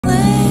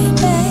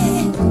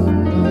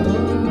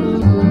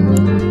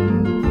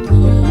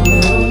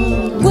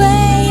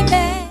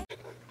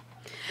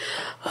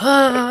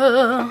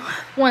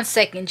1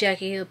 second,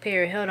 Jackie Hill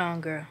Perry. Hold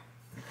on, girl.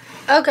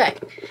 Okay.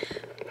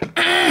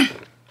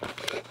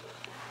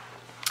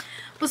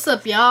 What's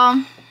up,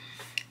 y'all?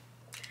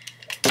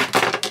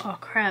 Oh,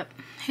 crap.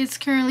 It's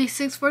currently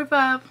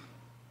 6:45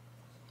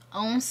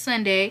 on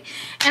Sunday.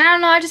 And I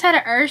don't know, I just had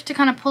an urge to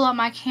kind of pull out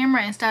my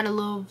camera and start a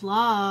little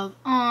vlog.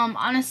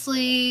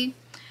 Honestly,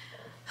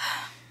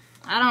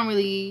 I don't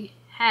really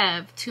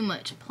have too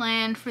much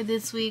planned for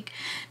this week.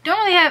 Don't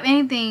really have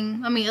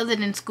anything, I mean, other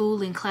than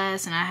school and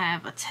class, and I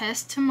have a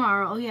test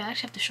tomorrow. Oh yeah, I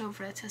actually have to show up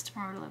for that test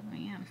tomorrow at 11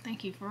 a.m.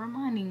 Thank you for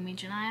reminding me,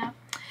 Jania.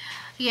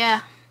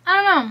 Yeah,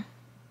 I don't know.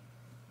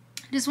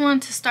 Just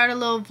wanted to start a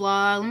little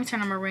vlog. Let me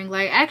turn on my ring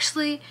light.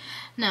 Actually,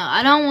 no,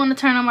 I don't want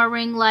to turn on my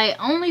ring light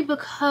only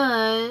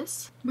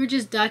because we're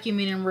just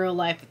documenting real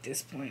life at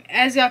this point.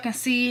 As y'all can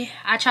see,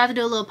 I tried to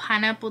do a little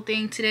pineapple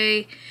thing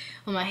today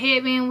with my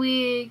headband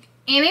wig.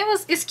 And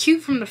it's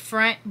cute from the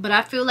front, but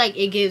I feel like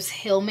it gives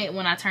helmet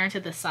when I turn to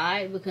the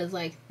side because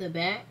like the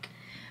back.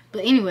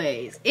 But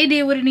anyways, it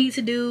did what it needs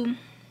to do.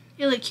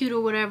 It looked cute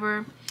or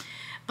whatever.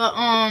 But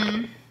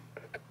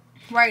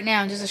right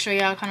now, just to show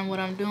y'all kind of what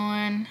I'm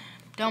doing.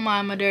 Don't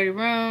mind my dirty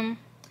room.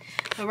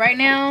 But right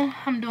now,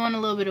 I'm doing a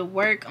little bit of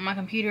work on my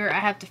computer. I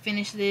have to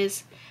finish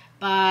this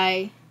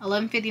by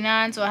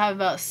 11:59, so I have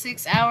about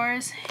 6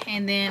 hours.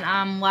 And then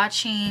I'm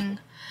watching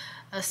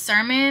a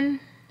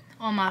sermon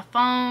on my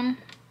phone.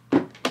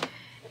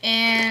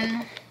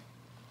 And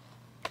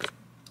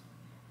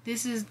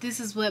this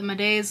is what my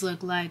days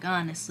look like.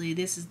 Honestly,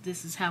 this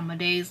is how my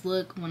days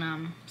look when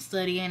I'm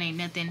studying. Ain't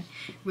nothing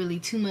really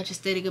too much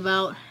aesthetic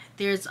about.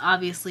 There's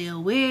obviously a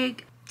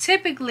wig.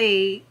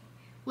 Typically,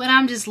 when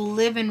I'm just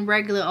living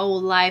regular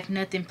old life,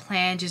 nothing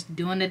planned, just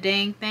doing the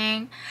dang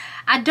thing,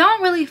 I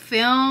don't really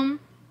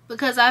film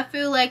because I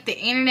feel like the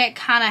internet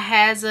kind of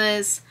has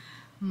us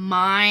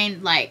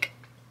mind like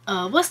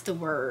what's the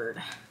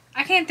word?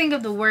 I can't think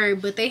of the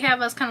word, but they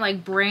have us kind of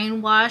like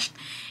brainwashed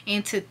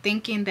into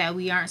thinking that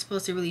we aren't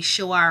supposed to really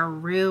show our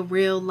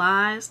real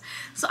lives.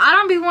 So I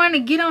don't be wanting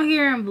to get on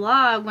here and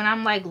vlog when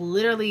I'm like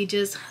literally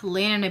just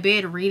laying in the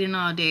bed reading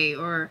all day,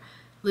 or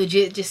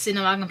legit just sitting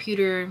on my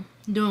computer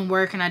doing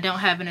work and I don't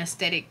have an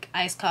aesthetic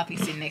iced coffee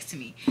sitting next to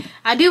me.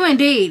 I do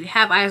indeed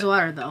have ice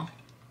water though.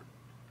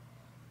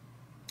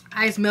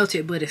 Ice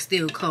melted, but it's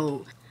still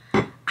cold.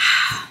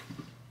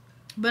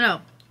 But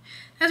no,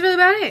 that's really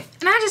about it.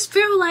 And I just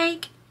feel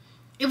like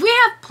if we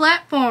have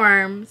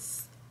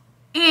platforms,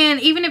 and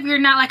even if you're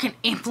not like an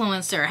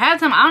influencer, half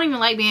the time I don't even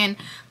like being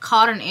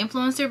called an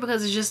influencer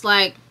because it's just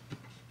like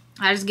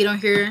I just get on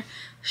here,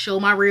 show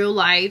my real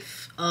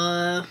life,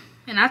 and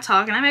I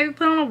talk, and I maybe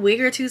put on a wig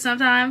or two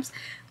sometimes,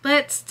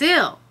 but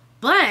still.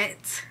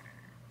 But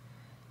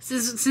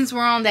since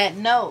we're on that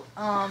note,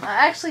 I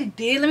actually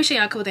did. Let me show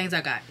y'all a couple things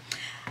I got.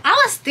 I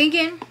was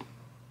thinking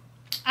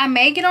I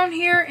may get on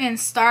here and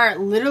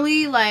start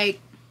literally like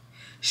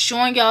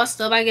showing y'all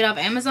stuff I get off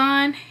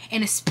Amazon,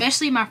 and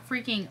especially my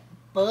freaking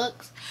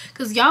books,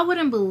 because y'all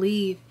wouldn't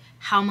believe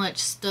how much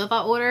stuff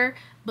I order.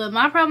 But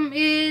my problem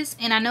is,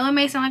 and I know it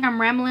may sound like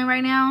I'm rambling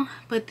right now,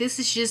 but this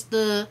is just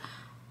the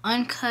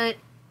uncut,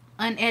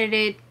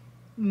 unedited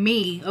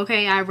me.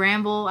 Okay, I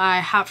ramble, I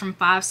hop from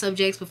 5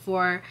 subjects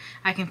before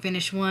I can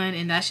finish one,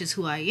 and that's just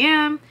who I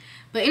am.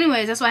 But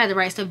anyways, that's why I had to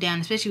write stuff down,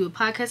 especially with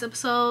podcast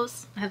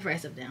episodes. I have to write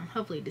stuff down.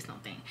 Hopefully this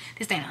thing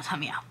don't tell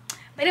me out.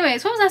 But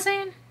anyways, what was I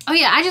saying? Oh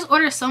yeah, I just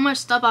ordered so much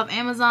stuff off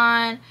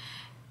Amazon,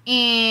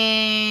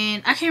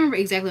 and I can't remember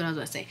exactly what I was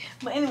about to say.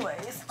 But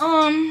anyways,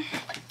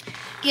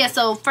 yeah,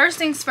 so first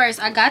things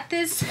first, I got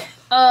this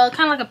kind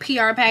of like a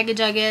PR package,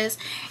 I guess,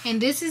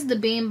 and this is the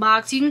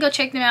Beanbox. You can go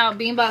check them out,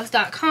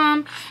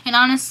 beanbox.com. And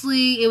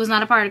honestly, it was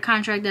not a part of the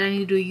contract that I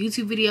need to do a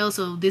YouTube video,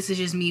 so this is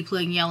just me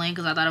plugging y'all in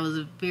because I thought it was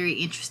a very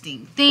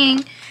interesting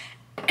thing.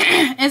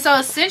 And so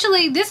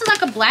essentially this is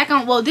like a black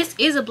owned, well, this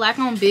is a black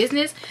owned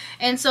business.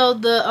 And so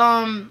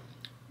the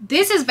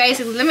this is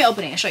basically, let me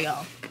open it and show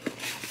y'all.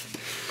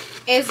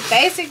 It's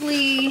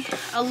basically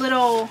a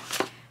little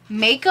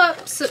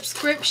makeup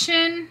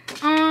subscription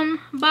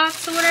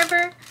box or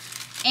whatever.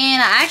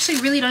 And I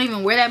actually really don't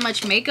even wear that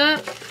much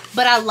makeup,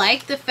 but I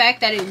like the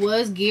fact that it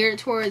was geared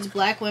towards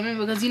black women,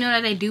 because you know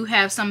that they do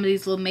have some of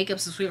these little makeup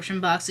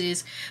subscription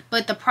boxes,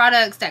 but the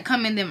products that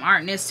come in them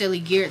aren't necessarily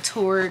geared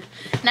toward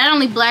not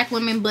only black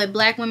women, but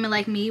black women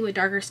like me with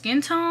darker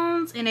skin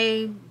tones, and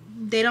they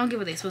don't give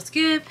what they're supposed to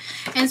give.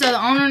 And so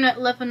the owner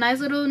left a nice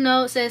little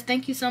note, says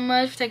thank you so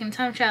much for taking the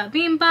time to try out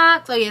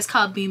Beanbox. Oh yeah, it's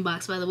called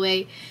Beanbox, by the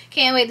way.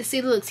 Can't wait to see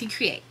the looks he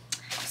create.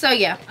 So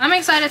yeah, I'm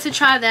excited to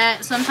try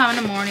that sometime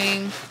in the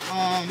morning.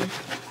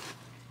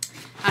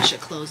 I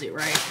should close it,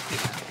 right?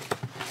 Yeah.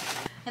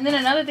 And then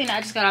another thing that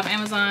I just got off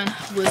Amazon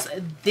was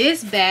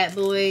this bad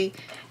boy.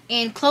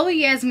 And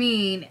Chloe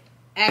Yasmin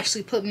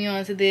actually put me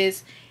onto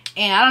this.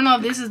 And I don't know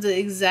if this is the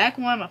exact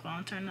one. My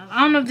phone turned off.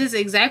 I don't know if this is the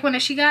exact one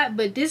that she got,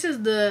 but this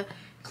is the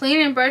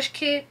clean and brush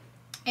kit.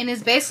 And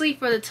it's basically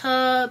for the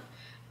tub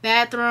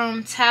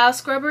bathroom towel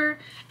scrubber,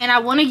 and I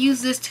want to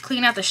use this to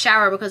clean out the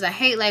shower because I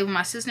hate like when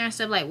my sister and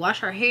stuff like wash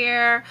her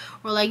hair,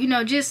 or like, you know,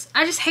 I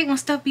just hate when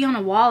stuff be on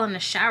the wall in the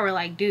shower,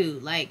 like,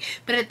 dude, like.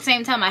 But at the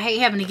same time, I hate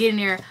having to get in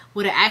there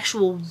with an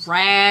actual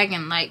rag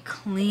and like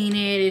clean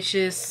it. It's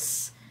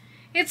just,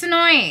 it's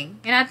annoying,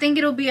 and I think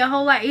it'll be a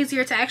whole lot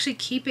easier to actually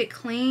keep it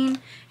clean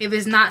if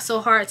it's not so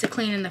hard to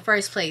clean in the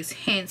first place,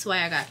 hence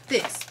why I got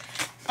this.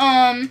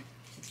 And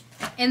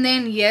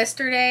then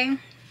yesterday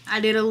I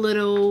did a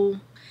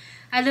little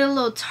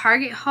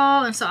Target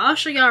haul, and so I'll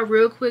show y'all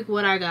real quick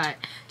what I got.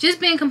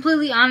 Just being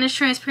completely honest,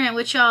 transparent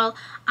with y'all,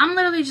 I'm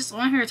literally just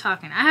on here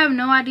talking. I have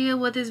no idea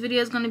what this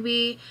video is going to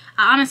be.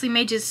 I honestly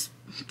may just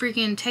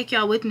freaking take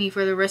y'all with me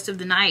for the rest of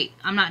the night.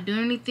 I'm not doing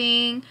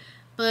anything,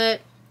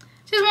 but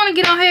just want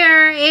to get on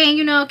here and,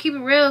 you know, keep it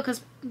real,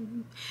 because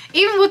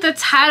even with the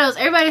titles,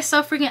 everybody's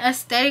so freaking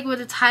aesthetic with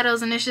the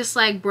titles, and it's just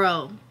like,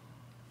 bro,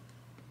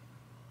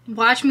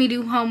 watch me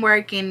do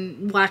homework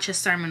and watch a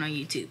sermon on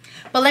YouTube.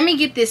 But let me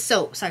get this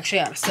soap so I can show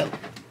y'all the soap.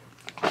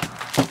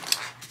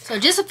 So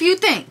just a few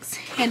things,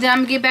 and then I'm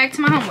gonna get back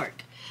to my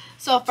homework.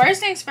 So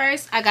first things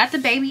first, I got the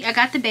baby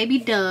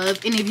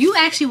Dove. And if you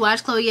actually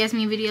watch Chloe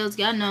Yasmin videos,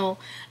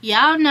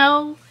 y'all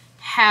know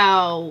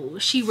how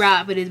she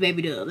rocked with this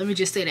baby Dove. Let me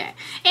just say that.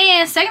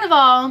 And second of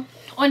all,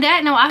 on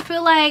that note, I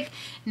feel like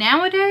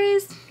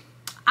nowadays,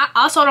 I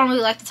also don't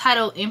really like the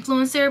title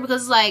influencer,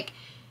 because it's like,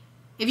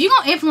 if you're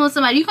gonna influence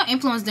somebody, you're gonna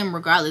influence them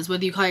regardless,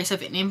 whether you call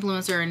yourself an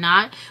influencer or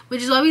not.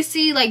 Which is why we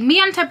see, like, me,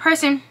 I'm the type of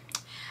person,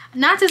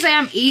 not to say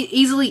I'm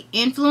easily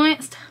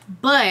influenced,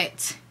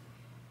 but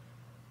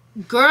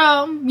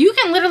girl, you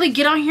can literally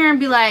get on here and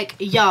be like,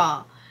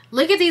 y'all,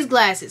 look at these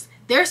glasses,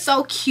 they're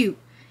so cute,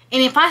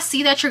 and if I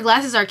see that your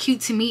glasses are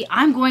cute to me,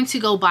 I'm going to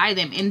go buy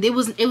them. And it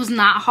was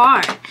not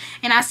hard,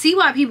 and I see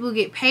why people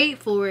get paid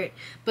for it.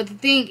 But the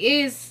thing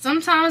is,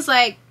 sometimes,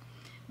 like,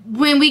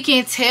 when we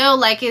can tell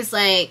like it's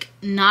like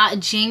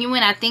not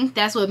genuine, I think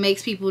that's what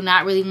makes people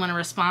not really want to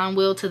respond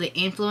well to the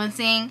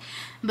influencing,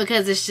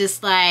 because it's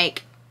just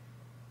like,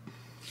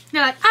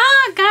 they're like,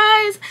 ah,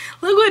 guys,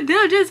 look what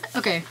Dove just,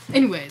 okay,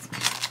 anyways.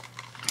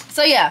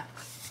 So yeah,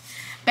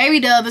 baby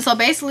Dove. And so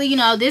basically, you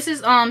know, this is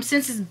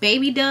since it's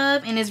baby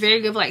Dove and it's very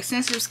good for like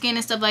sensitive skin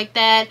and stuff like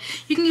that,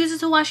 you can use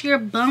it to wash your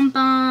bum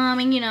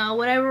and, you know,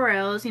 whatever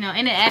else, you know.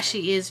 And it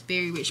actually is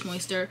very rich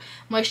moisture,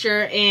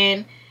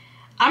 and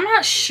I'm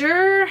not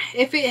sure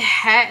if it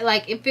had,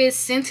 like, if it's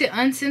scented,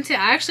 unscented.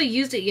 I actually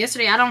used it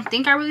yesterday. I don't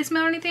think I really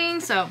smelled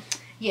anything. So,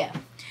 yeah.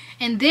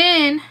 And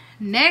then,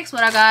 next,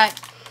 what I got,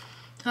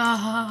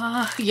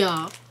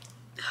 y'all.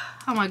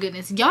 Oh, my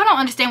goodness. Y'all don't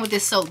understand what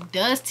this soap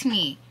does to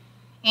me.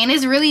 And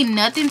it's really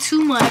nothing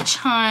too much,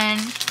 hun.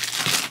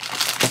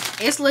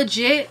 It's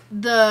legit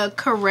the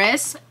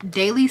Caress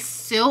Daily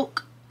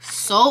Silk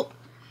Soap.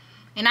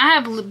 And I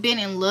have been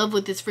in love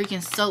with this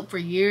freaking soap for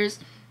years.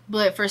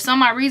 But for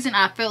some odd reason,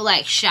 I felt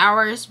like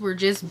showers were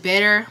just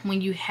better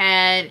when you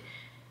had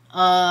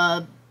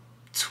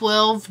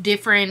 12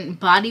 different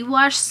body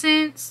wash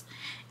scents.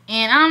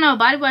 And I don't know,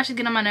 body washes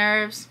get on my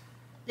nerves.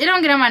 They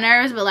don't get on my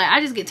nerves, but like,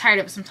 I just get tired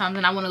of it sometimes,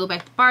 and I want to go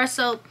back to bar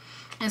soap.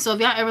 And so if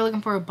y'all ever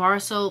looking for a bar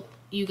soap,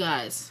 you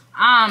guys,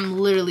 I'm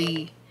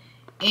literally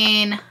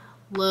in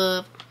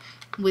love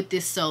with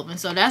this soap. And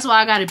so that's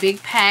why I got a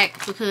big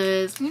pack,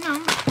 because, you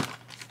know,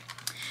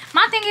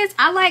 my thing is,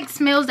 I like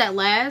smells that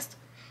last.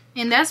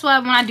 And that's why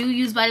when I do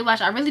use body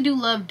wash, I really do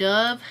love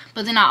Dove.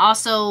 But then I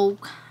also,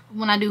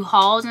 when I do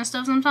hauls and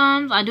stuff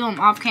sometimes, I do them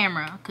off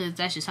camera, because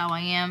that's just how I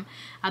am.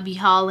 I be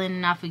hauling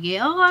and I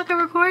forget, oh, I can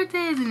record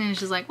this. And then it's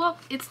just like, well,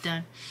 it's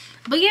done.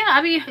 But yeah,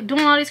 I be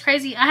doing all this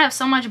crazy. I have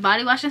so much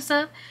body wash and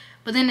stuff.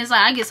 But then it's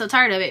like, I get so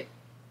tired of it.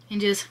 And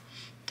just,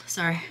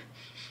 sorry.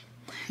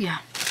 Yeah.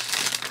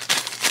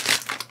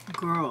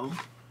 Girl,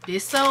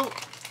 this soap.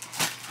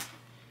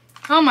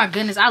 Oh my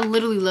goodness, I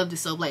literally love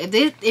this soap. Like,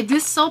 if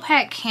this soap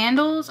had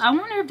candles, I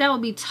wonder if that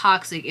would be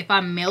toxic if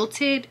I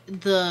melted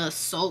the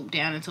soap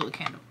down into a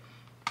candle.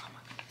 Oh my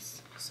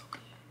goodness, it's so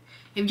good.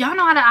 If y'all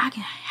know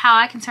how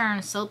I can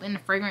turn soap into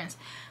fragrance,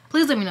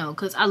 please let me know,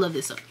 because I love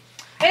this soap.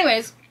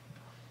 Anyways,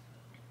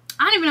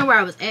 I don't even know where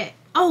I was at.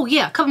 Oh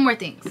yeah, a couple more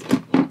things.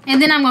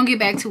 And then I'm going to get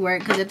back to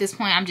work, because at this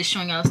point, I'm just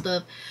showing y'all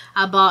stuff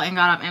I bought and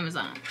got off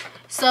Amazon.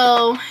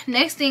 So,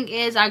 next thing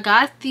is I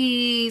got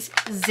these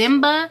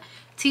Zimba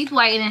teeth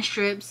whitening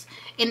strips.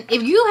 And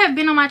if you have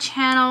been on my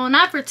channel,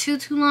 not for too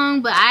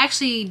long, but I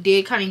actually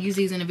did kind of use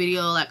these in a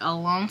video like a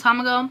long time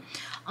ago.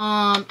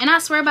 And I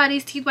swear by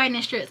these teeth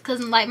whitening strips,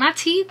 because like my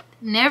teeth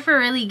never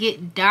really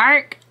get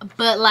dark,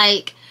 but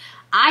like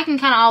I can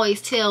kind of always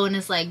tell when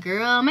it's like,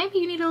 girl, maybe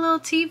you need a little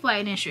teeth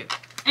whitening strip.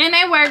 And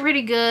they work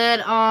pretty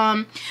good.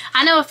 I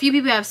know a few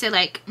people have said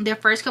like their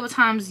first couple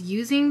times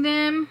using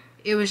them,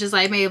 it was just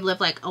like may have left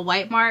like a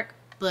white mark,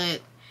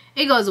 but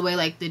it goes away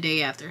like the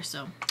day after,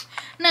 so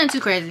nothing too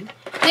crazy.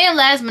 Then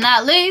last but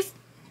not least,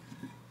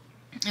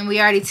 and we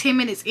already 10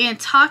 minutes in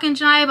talking,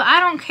 Jania, but I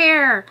don't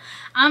care.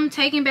 I'm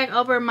taking back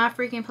over my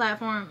freaking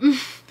platform.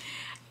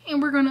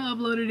 And we're gonna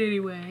upload it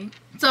anyway.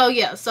 So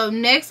yeah, so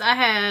next I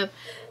have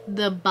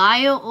the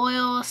Bio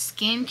Oil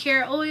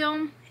Skincare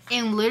Oil.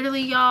 And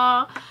literally,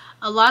 y'all,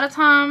 a lot of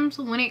times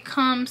when it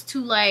comes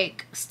to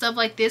like stuff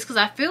like this, because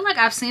I feel like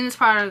I've seen this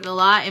product a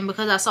lot, and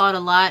because I saw it a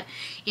lot,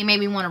 it made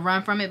me want to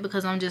run from it,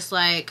 because I'm just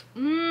like,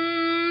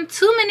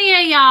 too many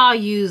of y'all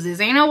use this.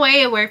 Ain't no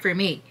way it worked for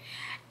me.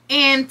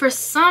 And for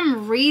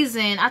some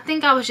reason, I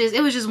think it was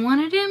just one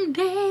of them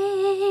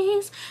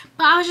days,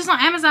 but I was just on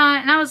Amazon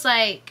and I was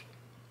like,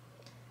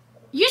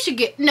 you should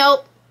get,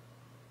 nope.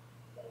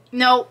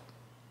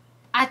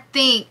 I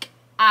think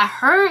I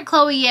heard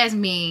Chloe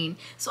Yasmin.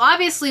 So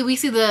obviously we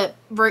see the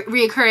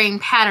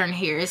reoccurring pattern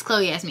here. It's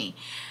Chloe Yasmin.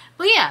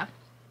 But yeah,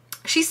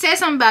 she said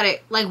something about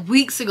it like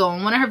weeks ago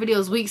in one of her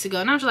videos weeks ago.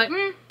 And I was like,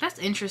 that's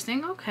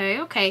interesting.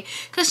 Okay.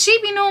 Because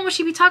she be knowing what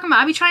she be talking about.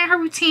 I be trying her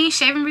routine,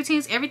 shaving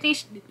routines, everything.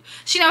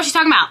 She knows what she's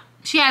talking about.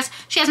 She has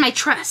my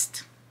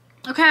trust.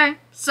 Okay?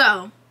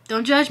 So,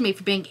 don't judge me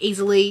for being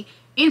easily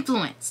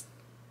influenced.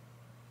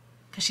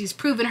 Because she's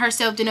proven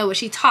herself to know what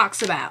she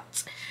talks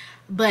about.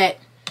 But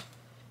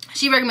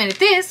she recommended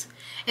this,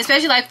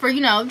 especially like for, you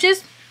know,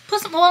 just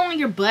put some oil on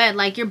your butt,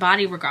 like your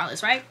body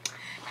regardless, right?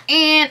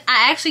 And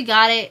I actually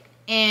got it,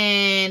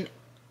 and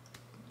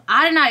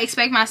I did not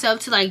expect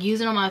myself to like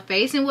use it on my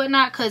face and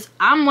whatnot, because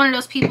I'm one of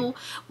those people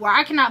where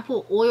I cannot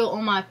put oil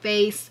on my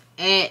face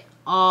at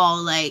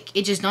all. Like,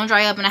 it just don't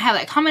dry up, and I have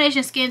like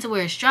combination skin to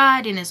where it's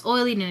dry, then it's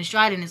oily, then it's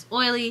dry, then it's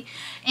oily.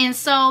 And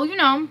so, you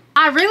know,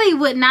 I really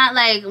would not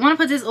like want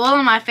to put this oil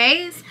on my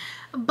face,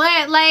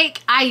 but like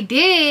I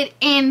did,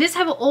 and this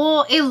type of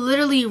oil, it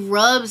literally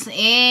rubs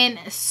in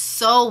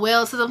so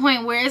well to the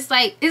point where it's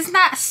like, it's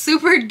not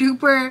super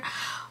duper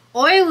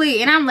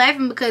oily. And I'm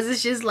laughing because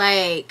it's just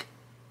like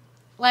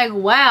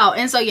wow.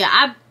 And so yeah,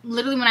 I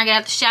literally, when I get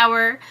out the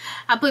shower,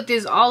 I put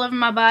this all over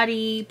my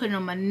body, put it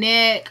on my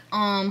neck,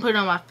 put it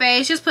on my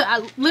face.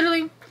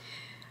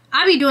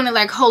 I be doing it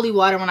like holy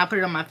water when I put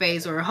it on my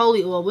face, or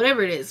holy oil,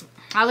 whatever it is.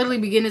 I literally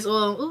begin this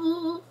oil,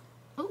 ooh,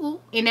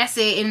 and that's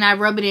it, and I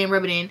rub it in,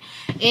 and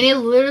it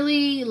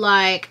literally,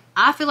 like,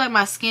 I feel like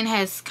my skin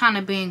has kind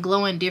of been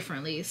glowing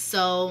differently.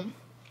 So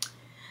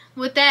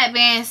with that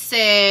being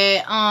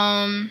said,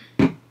 I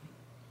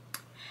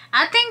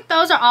think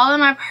those are all of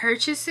my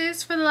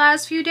purchases for the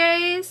last few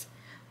days.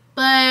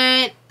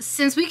 But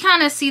since we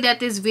kind of see that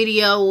this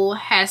video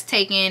has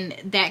taken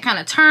that kind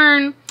of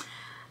turn,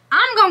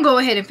 I'm gonna go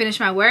ahead and finish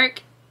my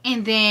work,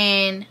 and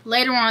then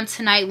later on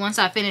tonight, once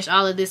I finish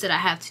all of this that I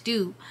have to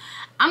do,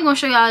 I'm gonna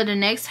show y'all the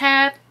next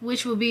half,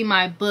 which will be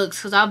my books,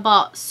 because I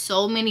bought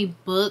so many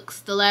books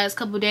the last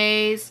couple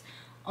days.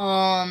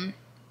 And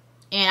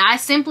I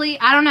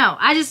don't know,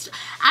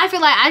 I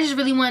feel like I just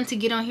really wanted to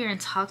get on here and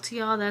talk to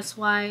y'all. That's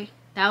why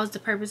that was the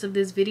purpose of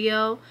this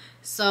video.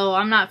 So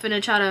I'm not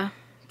finna try to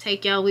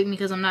take y'all with me,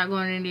 because I'm not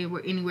going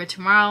anywhere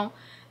tomorrow.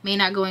 May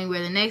not go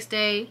anywhere the next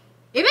day.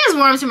 If it's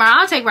warm tomorrow,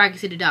 I'll take Rocky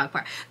to the dog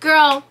park.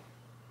 Girl,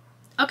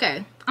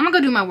 okay, I'm gonna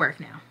go do my work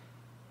now.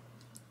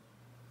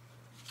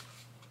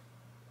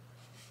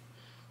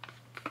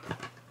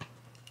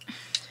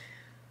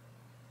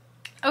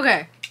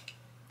 Okay,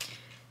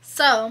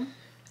 so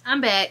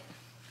I'm back,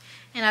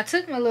 and I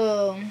took my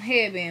little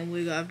headband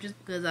wig off just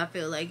because I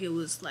feel like it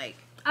was like,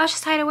 I was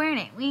just tired of wearing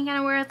it. We ain't got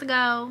nowhere else to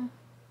go.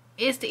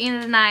 It's the end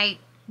of the night.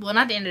 Well,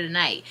 not the end of the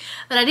night,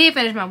 but I did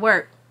finish my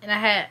work, and I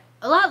had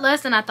a lot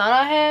less than I thought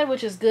I had,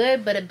 which is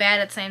good, but bad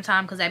at the same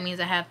time, because that means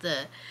I have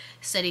to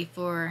study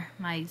for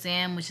my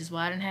exam, which is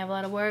why I didn't have a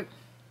lot of work.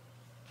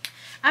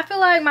 I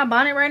feel like my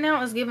bonnet right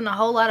now is giving a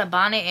whole lot of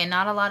bonnet and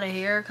not a lot of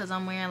hair, because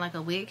I'm wearing like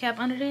a wig cap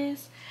under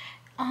this.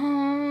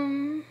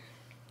 Do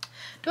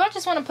I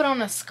just want to put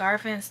on a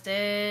scarf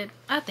instead?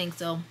 I think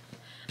so.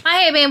 My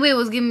headband wig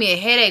was giving me a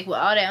headache with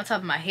all that on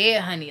top of my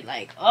head, honey.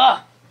 Like,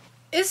 ugh.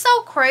 It's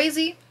so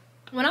crazy.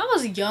 When I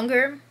was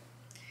younger,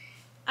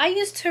 I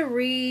used to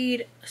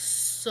read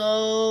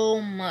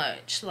so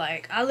much.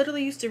 Like, I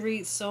literally used to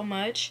read so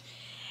much.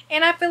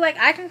 And I feel like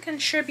I can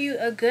contribute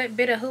a good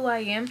bit of who I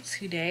am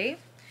today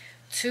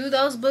to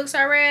those books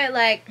I read.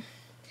 Like,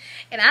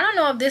 and I don't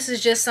know if this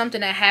is just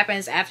something that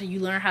happens after you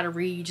learn how to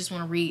read. You just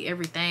want to read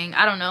everything.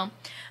 I don't know.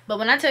 But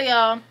when I tell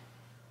y'all,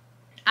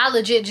 I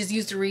legit just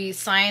used to read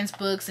science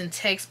books and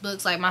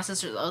textbooks, like my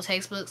sister's old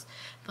textbooks,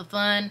 for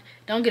fun.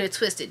 Don't get it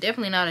twisted.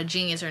 Definitely not a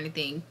genius or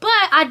anything. But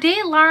I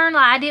did learn,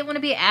 like, I did want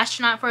to be an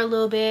astronaut for a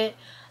little bit,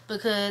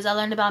 because I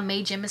learned about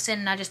Mae Jemison,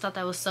 and I just thought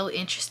that was so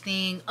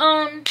interesting.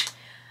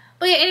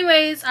 But yeah,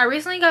 anyways, I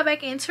recently got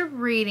back into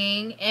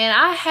reading, and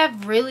I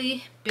have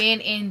really been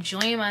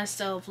enjoying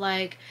myself.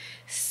 Like,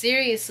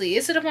 seriously,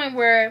 it's to the point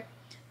where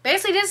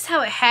basically this is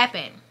how it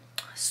happened.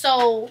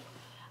 So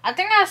I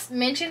think I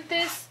mentioned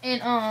this in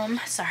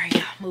sorry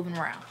y'all, moving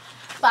around,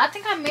 but I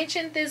think I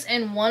mentioned this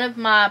in one of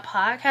my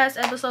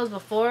podcast episodes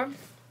before,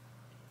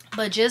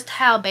 but just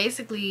how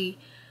basically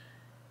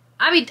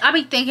I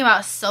be thinking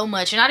about so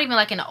much, and not even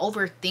like in an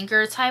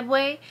overthinker type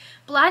way,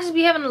 but I just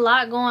be having a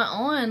lot going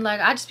on.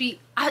 Like, I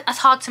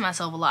talk to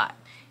myself a lot.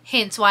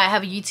 Hence why I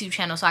have a YouTube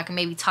channel, so I can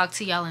maybe talk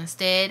to y'all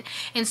instead.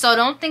 And so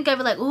don't think I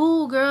be like,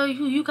 ooh, girl,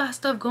 you got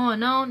stuff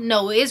going on.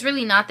 No, it's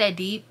really not that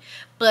deep.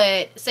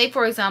 But say,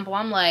 for example,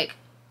 I'm like,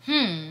 we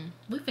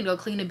finna go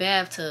clean the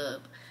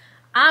bathtub.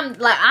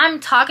 I'm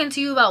talking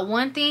to you about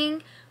one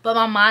thing, but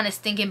my mind is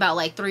thinking about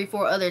like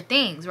 3-4 other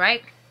things,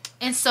 right?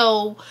 And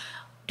so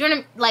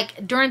during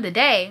the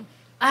day,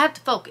 I have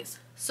to focus.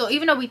 So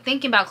even though we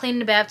thinking about cleaning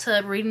the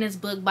bathtub, reading this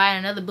book, buying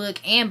another book,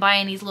 and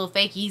buying these little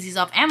fake Yeezys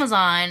off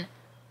Amazon,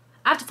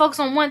 I have to focus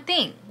on one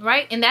thing,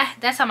 right? And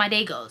that's how my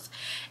day goes.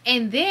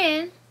 And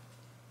then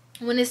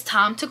when it's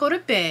time to go to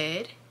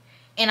bed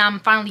and I'm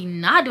finally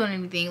not doing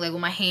anything, like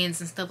with my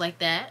hands and stuff like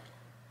that,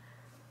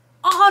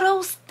 all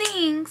those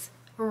things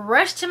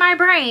rush to my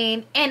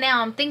brain, and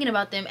now I'm thinking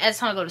about them as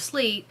time to go to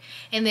sleep.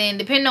 And then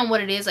depending on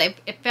what it is,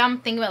 like if I'm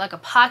thinking about like a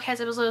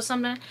podcast episode or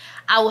something,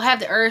 I will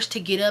have the urge to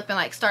get up and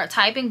like start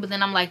typing, but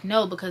then I'm like,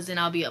 no, because then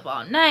I'll be up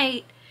all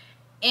night.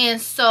 And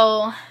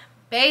so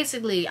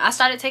basically I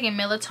started taking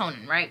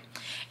melatonin, right?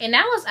 And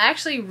that was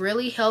actually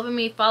really helping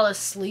me fall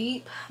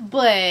asleep,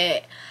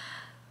 but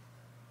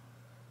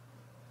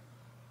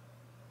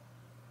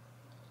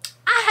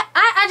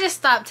I just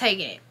stopped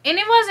taking it. And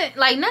it wasn't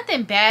like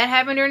nothing bad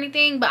happened or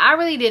anything, but I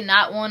really did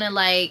not want to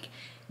like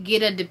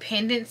get a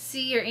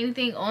dependency or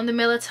anything on the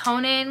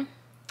melatonin,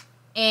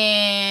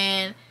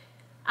 and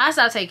I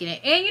stopped taking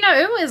it. And you know,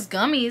 it was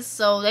gummies,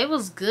 so they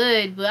was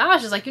good, but I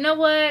was just like, you know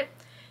what,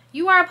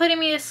 you are putting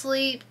me to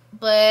sleep,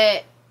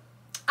 but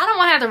I don't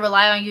want to have to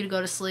rely on you to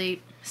go to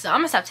sleep, so I'm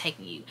gonna stop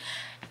taking you.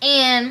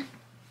 And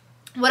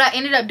what I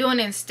ended up doing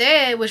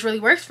instead, which really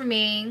works for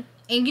me,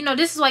 and you know,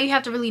 this is why you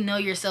have to really know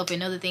yourself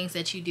and know the things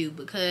that you do,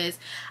 because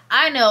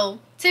I know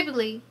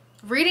typically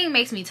reading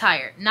makes me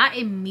tired. Not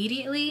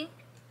immediately.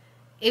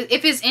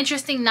 If it's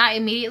interesting, not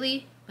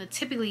immediately, but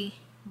typically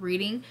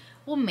reading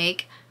will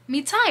make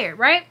me tired,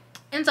 right?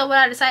 And so what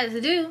I decided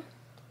to do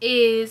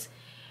is,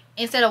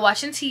 instead of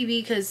watching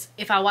TV, because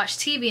if I watch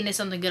TV and it's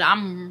something good,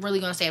 I'm really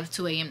going to stay up to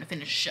 2 a.m. to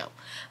finish the show.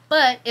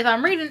 But if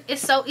I'm reading,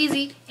 it's so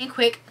easy and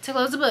quick to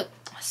close the book.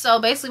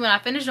 So basically when I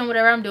finish doing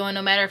whatever I'm doing,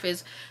 no matter if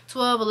it's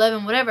 12,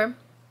 11, whatever,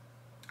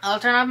 I'll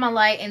turn off my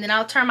light, and then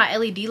I'll turn my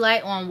LED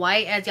light on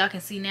white, as y'all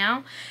can see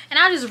now. And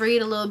I'll just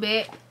read a little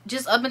bit,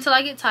 just up until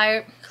I get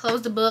tired,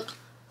 close the book,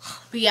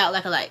 be out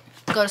like a light,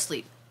 go to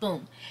sleep,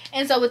 boom.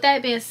 And so with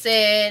that being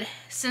said,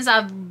 since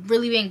I've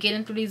really been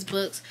getting through these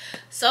books,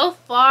 so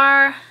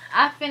far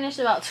I finished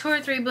about 2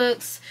 or 3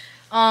 books.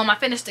 I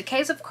finished The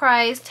Case of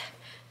Christ,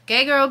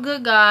 Gay Girl,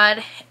 Good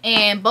God,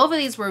 and both of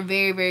these were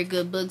very, very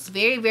good books,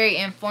 very, very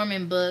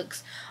informing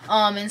books.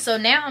 And so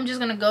now I'm just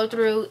gonna go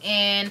through,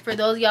 and for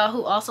those of y'all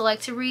who also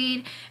like to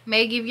read,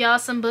 may give y'all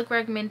some book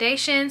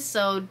recommendations,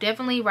 so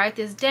definitely write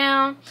this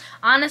down.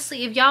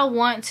 Honestly, if y'all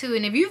want to,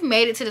 and if you've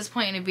made it to this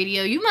point in the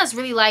video, you must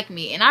really like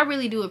me, and I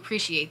really do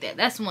appreciate that.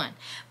 That's one.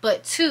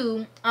 But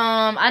two,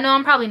 I know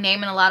I'm probably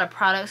naming a lot of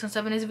products and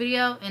stuff in this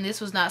video, and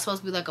this was not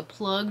supposed to be like a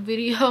plug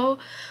video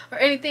or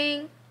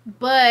anything,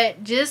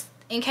 but just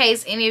in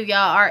case any of y'all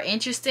are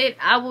interested,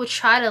 I will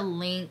try to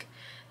link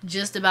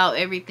just about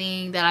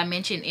everything that I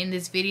mentioned in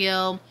this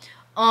video.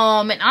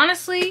 And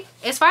honestly,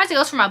 as far as it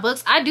goes for my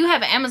books, I do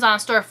have an Amazon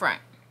storefront.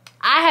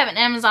 I have an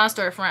Amazon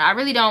storefront. I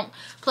really don't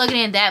plug it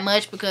in that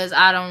much because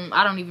I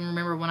don't even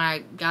remember when I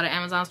got an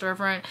Amazon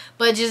storefront.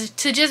 But just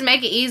to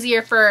make it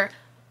easier for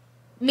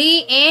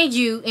me and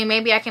you, and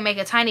maybe I can make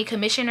a tiny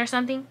commission or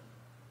something.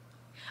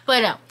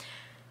 But no,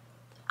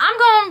 I'm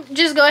going to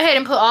just go ahead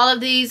and put all of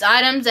these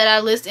items that I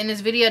list in this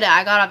video that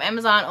I got off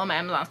Amazon on my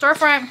Amazon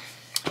storefront.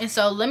 And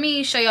so let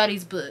me show y'all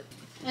these books.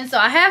 And so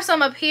I have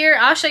some up here.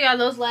 I'll show y'all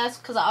those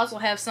last because I also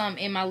have some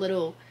in my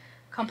little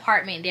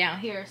compartment down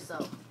here.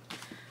 So,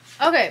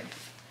 okay.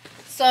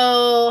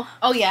 So,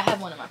 oh yeah, I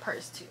have one in my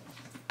purse too.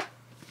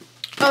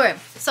 Okay,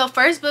 so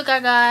first book I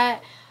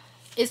got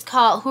is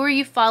called Who Are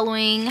You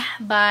Following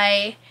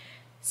by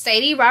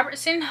Sadie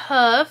Robertson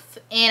Huff.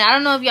 And I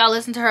don't know if y'all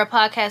listen to her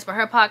podcast, but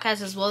her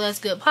podcast as well as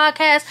good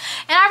podcast,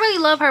 and I really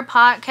love her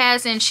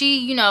podcast. And she,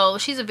 you know,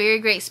 she's a very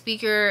great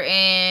speaker,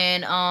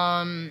 and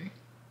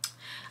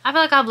I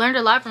feel like I've learned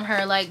a lot from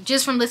her, like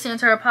just from listening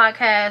to her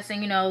podcast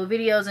and, you know,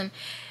 videos and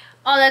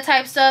all that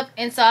type stuff.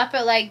 And so I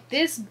felt like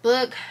this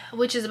book,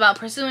 which is about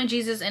pursuing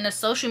Jesus in a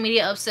social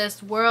media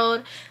obsessed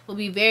world, will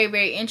be very,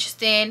 very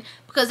interesting,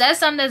 because that's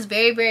something that's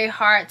very, very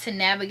hard to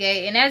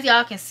navigate. And as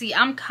y'all can see,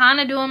 I'm kind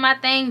of doing my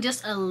thing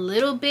just a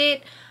little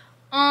bit,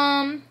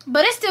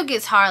 but it still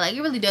gets hard. Like,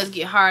 it really does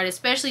get hard,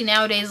 especially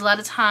nowadays. A lot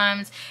of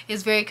times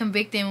it's very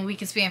convicting when we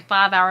can spend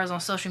 5 hours on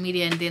social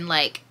media and then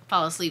like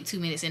fall asleep 2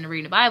 minutes into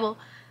reading the Bible.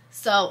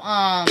 So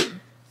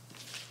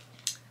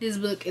this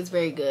book is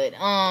very good.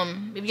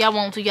 If y'all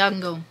want to, y'all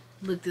can go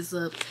look this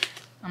up.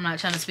 I'm not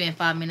trying to spend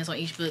 5 minutes on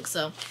each book.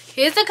 So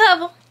here's the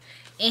cover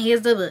and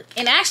here's the book.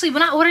 And actually,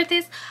 when I ordered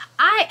this,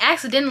 I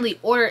accidentally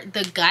ordered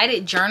the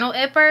guided journal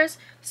at first.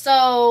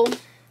 So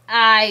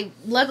I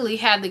luckily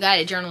have the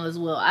guided journal as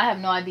well. I have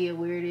no idea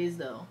where it is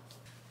though.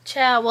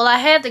 Child, well, I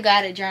had the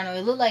guided journal.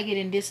 It looked like it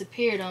didn't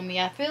disappeared on me.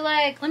 I feel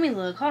like, let me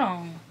look, hold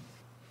on.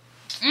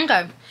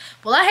 Okay,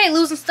 well, I hate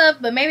losing stuff,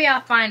 but maybe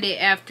I'll find it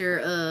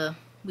after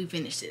we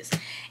finish this.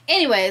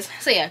 Anyways,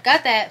 so yeah,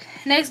 got that.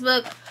 Next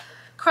book,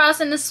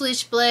 Crossing the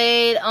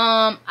Switchblade.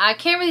 I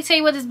can't really tell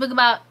you what this book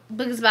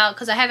is about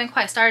because I haven't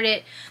quite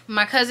started.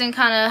 My cousin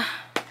kind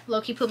of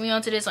low-key put me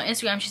onto this on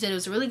Instagram. She said it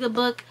was a really good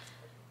book,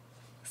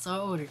 so I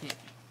ordered it.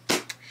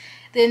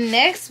 Then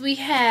next we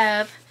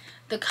have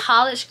the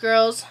College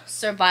Girls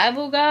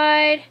Survival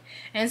Guide.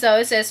 And so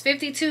it says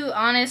 52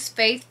 honest,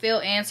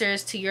 faith-filled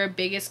answers to your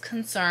biggest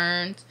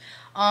concerns.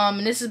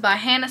 And this is by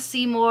Hannah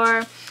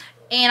Seymour.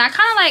 And I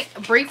kind of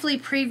like briefly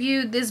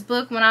previewed this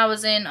book when I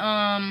was in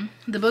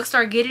the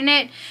bookstore getting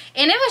it.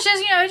 And it was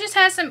just, you know, it just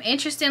had some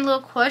interesting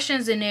little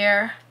questions in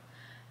there.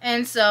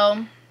 And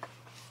so,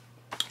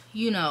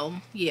 you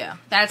know, yeah,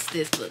 that's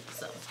this book.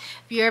 So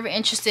if you're ever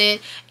interested,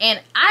 and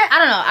I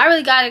don't know, I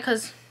really got it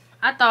because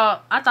I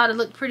thought it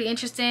looked pretty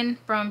interesting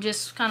from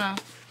just kind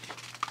of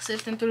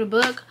sifting through the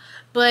book.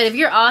 But if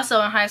you're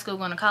also in high school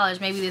going to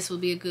college, maybe this will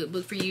be a good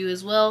book for you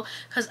as well.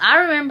 Because I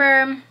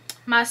remember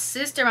my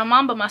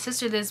mom bought my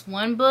sister this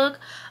one book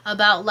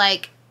about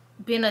like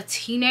being a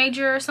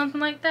teenager or something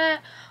like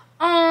that.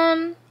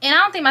 And I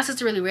don't think my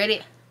sister really read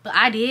it, but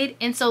I did.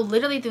 And so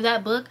literally through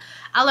that book,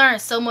 I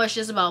learned so much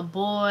just about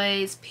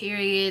boys,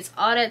 periods,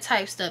 all that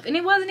type stuff. And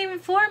it wasn't even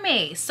for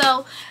me.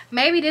 So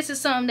maybe this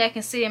is something that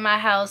can sit in my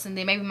house, and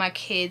then maybe my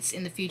kids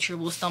in the future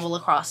will stumble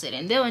across it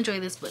and they'll enjoy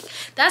this book.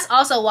 That's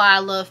also why I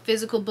love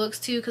physical books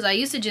too, because I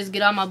used to just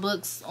get all my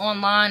books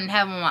online and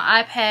have them on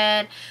my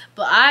iPad.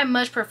 But I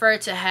much prefer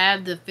to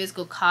have the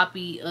physical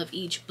copy of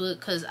each book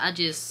because I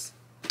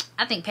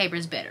think paper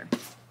is better.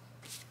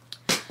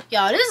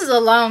 Y'all, this is a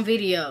long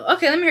video.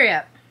 Okay, let me hurry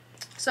up.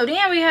 So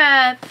then we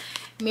have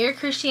Mere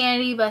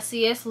Christianity by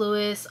C.S.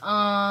 Lewis.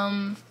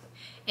 And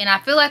I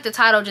feel like the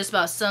title just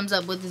about sums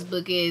up what this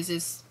book is.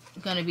 It's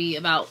going to be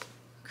about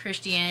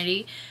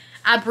Christianity.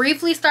 I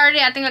briefly started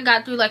it. I think I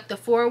got through like the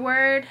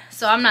foreword,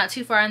 so I'm not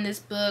too far in this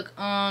book.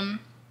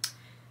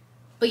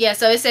 But yeah,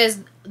 so it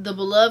says the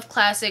beloved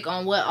classic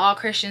on what all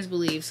Christians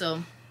believe.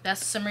 So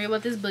that's a summary of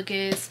what this book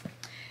is.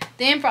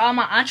 Then for all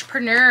my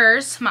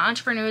entrepreneurs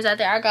out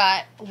there, I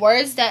got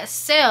Words That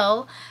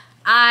Sell.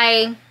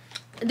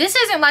 This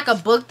isn't like a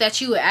book that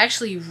you would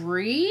actually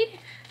read.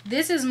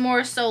 This is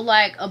more so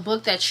like a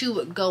book that you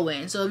would go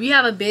in. So if you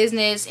have a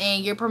business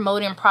and you're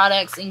promoting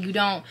products and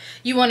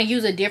you want to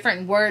use a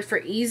different word for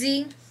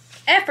easy,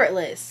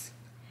 effortless,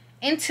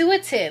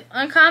 intuitive,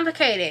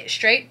 uncomplicated,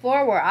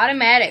 straightforward,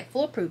 automatic,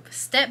 foolproof,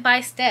 step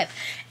by step.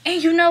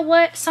 And you know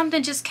what?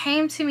 Something just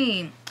came to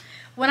me.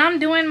 When I'm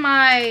doing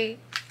my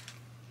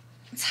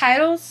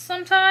titles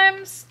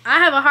sometimes, I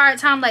have a hard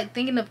time like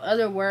thinking of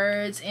other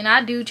words, and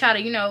I do try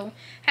to, you know,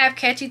 have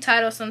catchy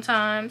titles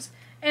sometimes.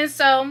 And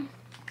so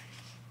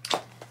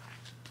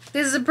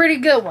this is a pretty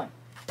good one.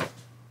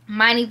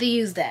 Might need to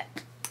use that.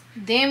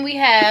 Then we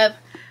have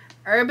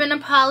Urban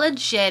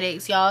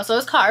Apologetics, y'all. So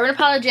it's called Urban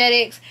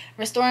Apologetics,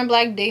 Restoring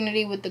Black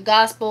Dignity with the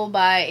Gospel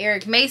by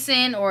Eric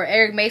Mason. Or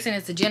Eric Mason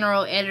is the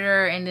general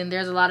editor, and then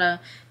there's a lot of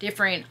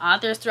different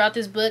authors throughout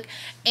this book.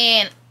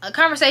 And a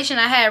conversation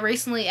I had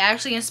recently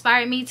actually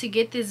inspired me to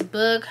get this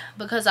book,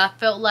 because I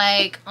felt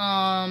like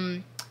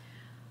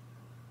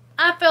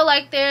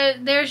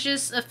there's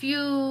just a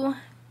few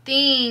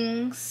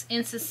things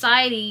in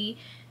society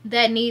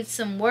that needs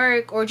some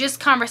work, or just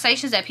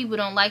conversations that people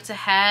don't like to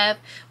have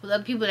with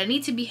other people that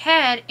need to be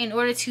had in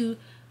order to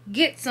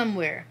get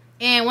somewhere.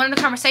 And one of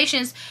the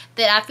conversations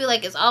that I feel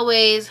like is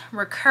always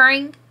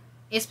recurring,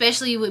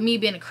 especially with me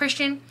being a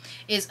Christian,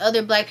 is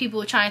other black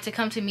people trying to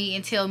come to me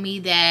and tell me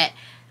that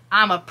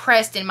I'm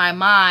oppressed in my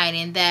mind,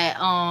 and that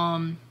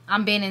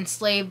I'm being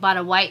enslaved by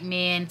the white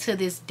man to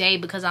this day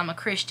because I'm a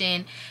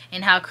Christian,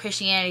 and how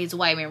Christianity is a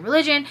white man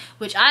religion,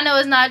 which I know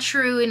is not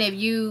true. And if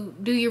you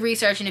do your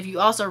research and if you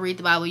also read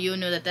the Bible, you'll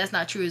know that that's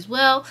not true as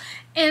well.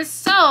 And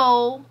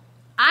so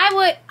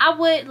I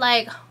would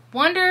like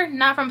wonder,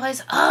 not from a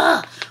place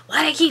of,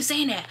 why they keep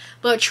saying that,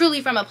 but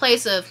truly from a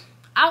place of,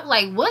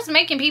 like, what's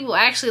making people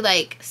actually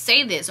like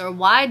say this, or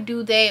why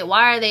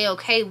are they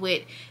okay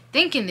with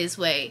thinking this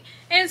way?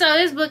 And so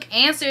this book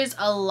answers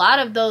a lot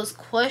of those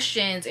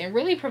questions and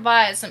really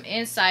provides some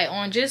insight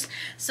on just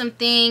some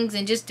things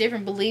and just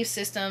different belief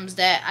systems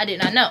that I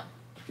did not know.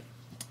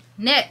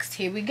 Next,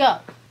 here we go.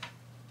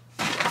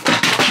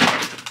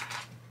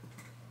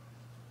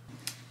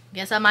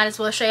 Guess I might as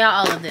well show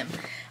y'all all of them.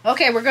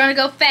 Okay, we're gonna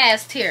go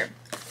fast here.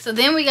 So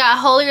then we got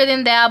Holier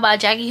Than Thou by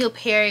Jackie Hill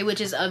Perry,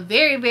 which is a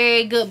very,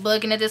 very good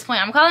book. And at this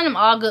point, I'm calling them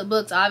all good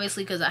books,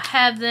 obviously, because I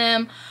have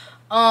them.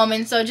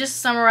 And so just to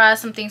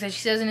summarize some things that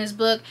she says in this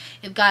book: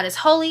 if God is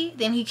holy,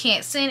 then he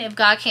can't sin. If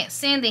God can't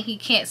sin, then he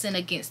can't sin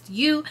against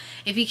you.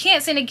 If he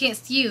can't sin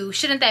against you,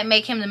 shouldn't that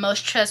make him the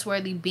most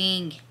trustworthy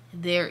being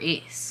there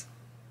is?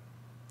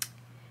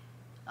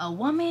 A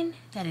woman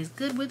that is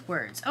good with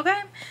words.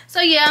 Okay, so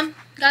yeah,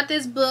 got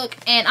this book,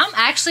 and I'm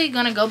actually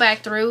gonna go back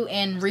through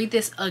and read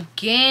this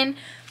again,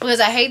 because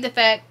I hate the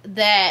fact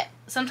that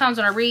sometimes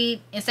when I read,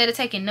 instead of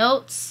taking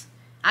notes,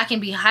 I can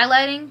be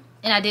highlighting.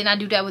 And I did not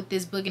do that with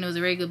this book, and it was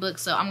a very good book,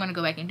 so I'm going to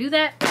go back and do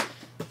that.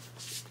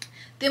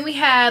 Then we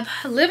have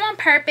Live on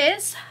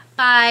Purpose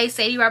by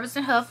Sadie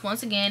Robertson Huff,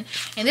 once again.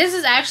 And this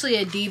is actually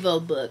a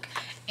Devo book.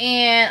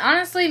 And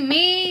honestly,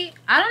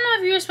 I don't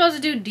know if you were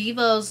supposed to do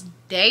Devos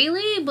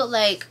daily, but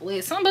like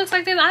with some books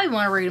like this, I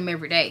want to read them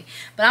every day.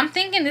 But I'm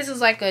thinking this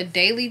is like a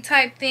daily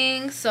type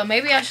thing, so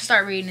maybe I should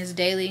start reading this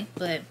daily.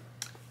 But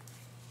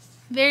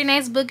very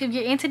nice book if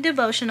you're into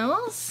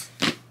devotionals.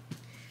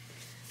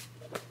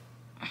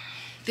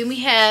 Then we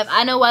have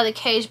I Know Why the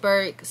Caged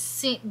Bird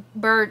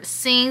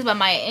Sings by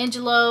Maya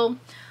Angelou.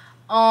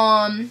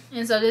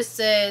 And so this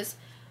says,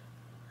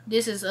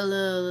 this is a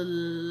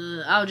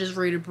little, I'll just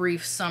read a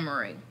brief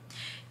summary.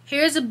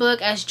 Here's a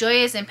book as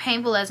joyous and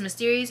painful, as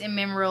mysterious and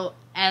memorable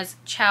as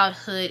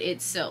childhood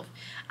itself.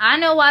 I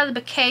Know Why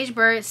the Caged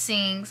Bird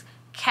Sings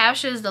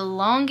captures the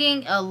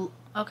longing of,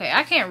 okay,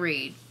 I can't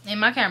read and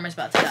my camera's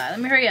about to die. Let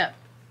me hurry up.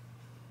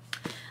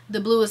 The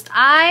Bluest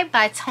Eye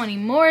by Toni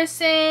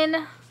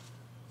Morrison.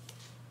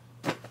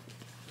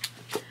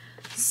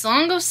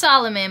 Song of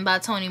Solomon by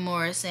Toni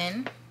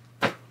Morrison.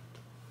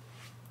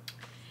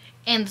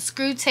 And The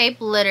Screw Tape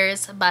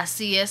Letters by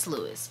C.S.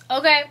 Lewis.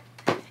 Okay,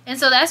 and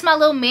so that's my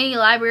little mini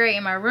library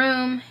in my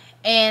room.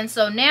 And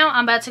so now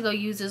I'm about to go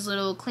use this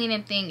little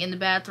cleaning thing in the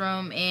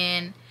bathroom,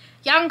 and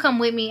y'all can come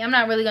with me. I'm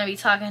not really gonna be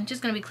talking,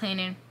 just gonna be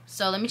cleaning.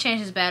 So let me change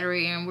this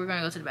battery and we're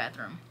gonna go to the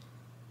bathroom.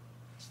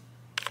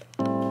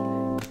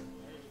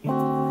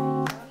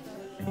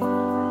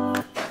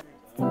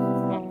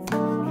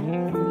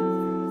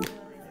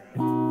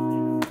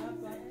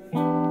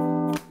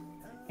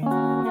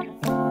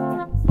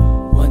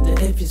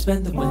 You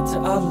spend the winter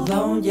all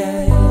alone,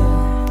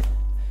 yeah.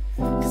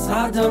 Cause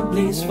I don't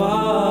please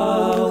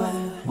fall.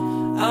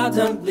 I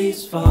don't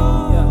please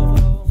fall.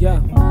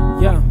 Yeah.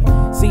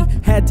 See,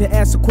 had to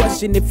ask a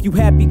question if you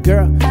happy,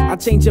 girl. I'll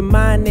change your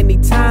mind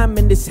anytime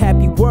in this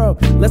happy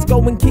world. Let's go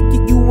and kick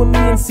it, you and me,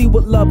 and see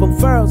what love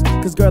unfurls.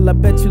 Cause girl, I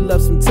bet you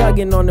love some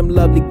tugging on them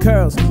lovely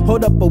curls.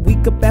 Hold up, a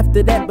week up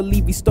after that,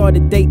 believe we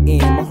started dating.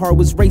 My heart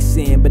was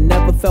racing, but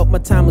never felt my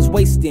time was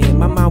wasting.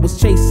 My mind was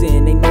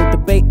chasing, ain't no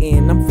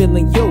debating. I'm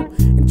feeling you,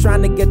 and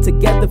trying to get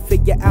together,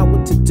 figure out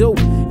what to do.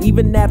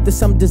 Even after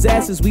some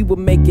disasters, we were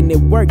making it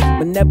work.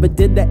 But never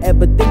did I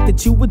ever think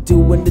that you would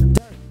do in the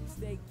dirt.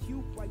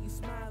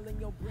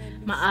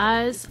 My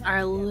eyes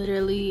are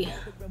literally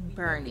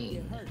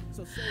burning.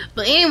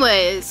 But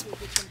anyways,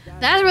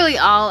 that's really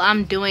all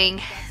I'm doing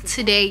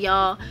today,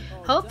 y'all.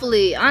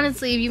 Hopefully,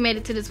 honestly, if you made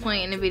it to this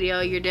point in the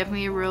video, you're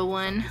definitely a real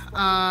one.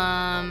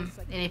 And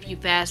if you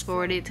fast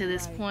forwarded to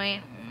this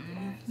point,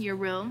 you're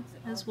real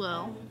as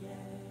well.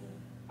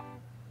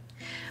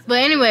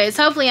 But anyways,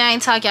 hopefully I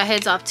ain't talk y'all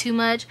heads off too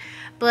much.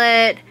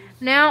 But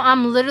now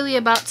I'm literally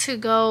about to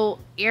go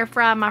air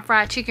fry my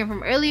fried chicken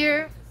from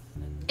earlier.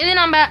 And then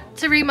I'm about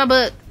to read my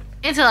book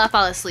until I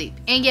fall asleep.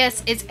 And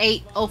yes, it's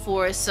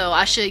 8:04, so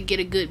I should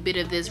get a good bit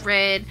of this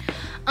read.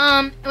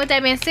 And with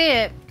that being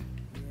said,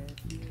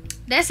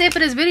 that's it for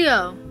this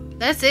video.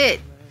 That's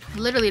it.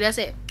 Literally, that's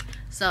it.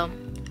 So,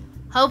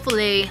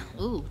 hopefully,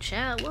 ooh,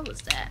 child, what was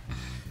that?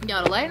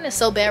 Y'all, the lighting is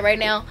so bad right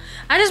now.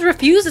 I just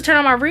refuse to turn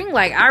on my ring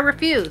light. I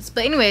refuse.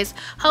 But anyways,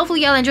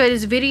 hopefully y'all enjoyed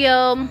this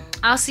video.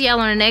 I'll see y'all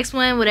on the next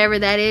one, whatever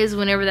that is,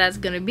 whenever that's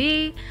gonna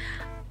be.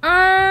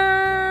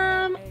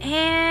 And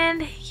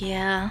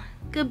yeah,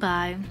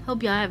 goodbye.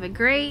 Hope y'all have a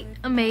great,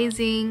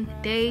 amazing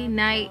day,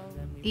 night,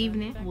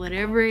 evening,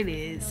 whatever it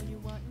is.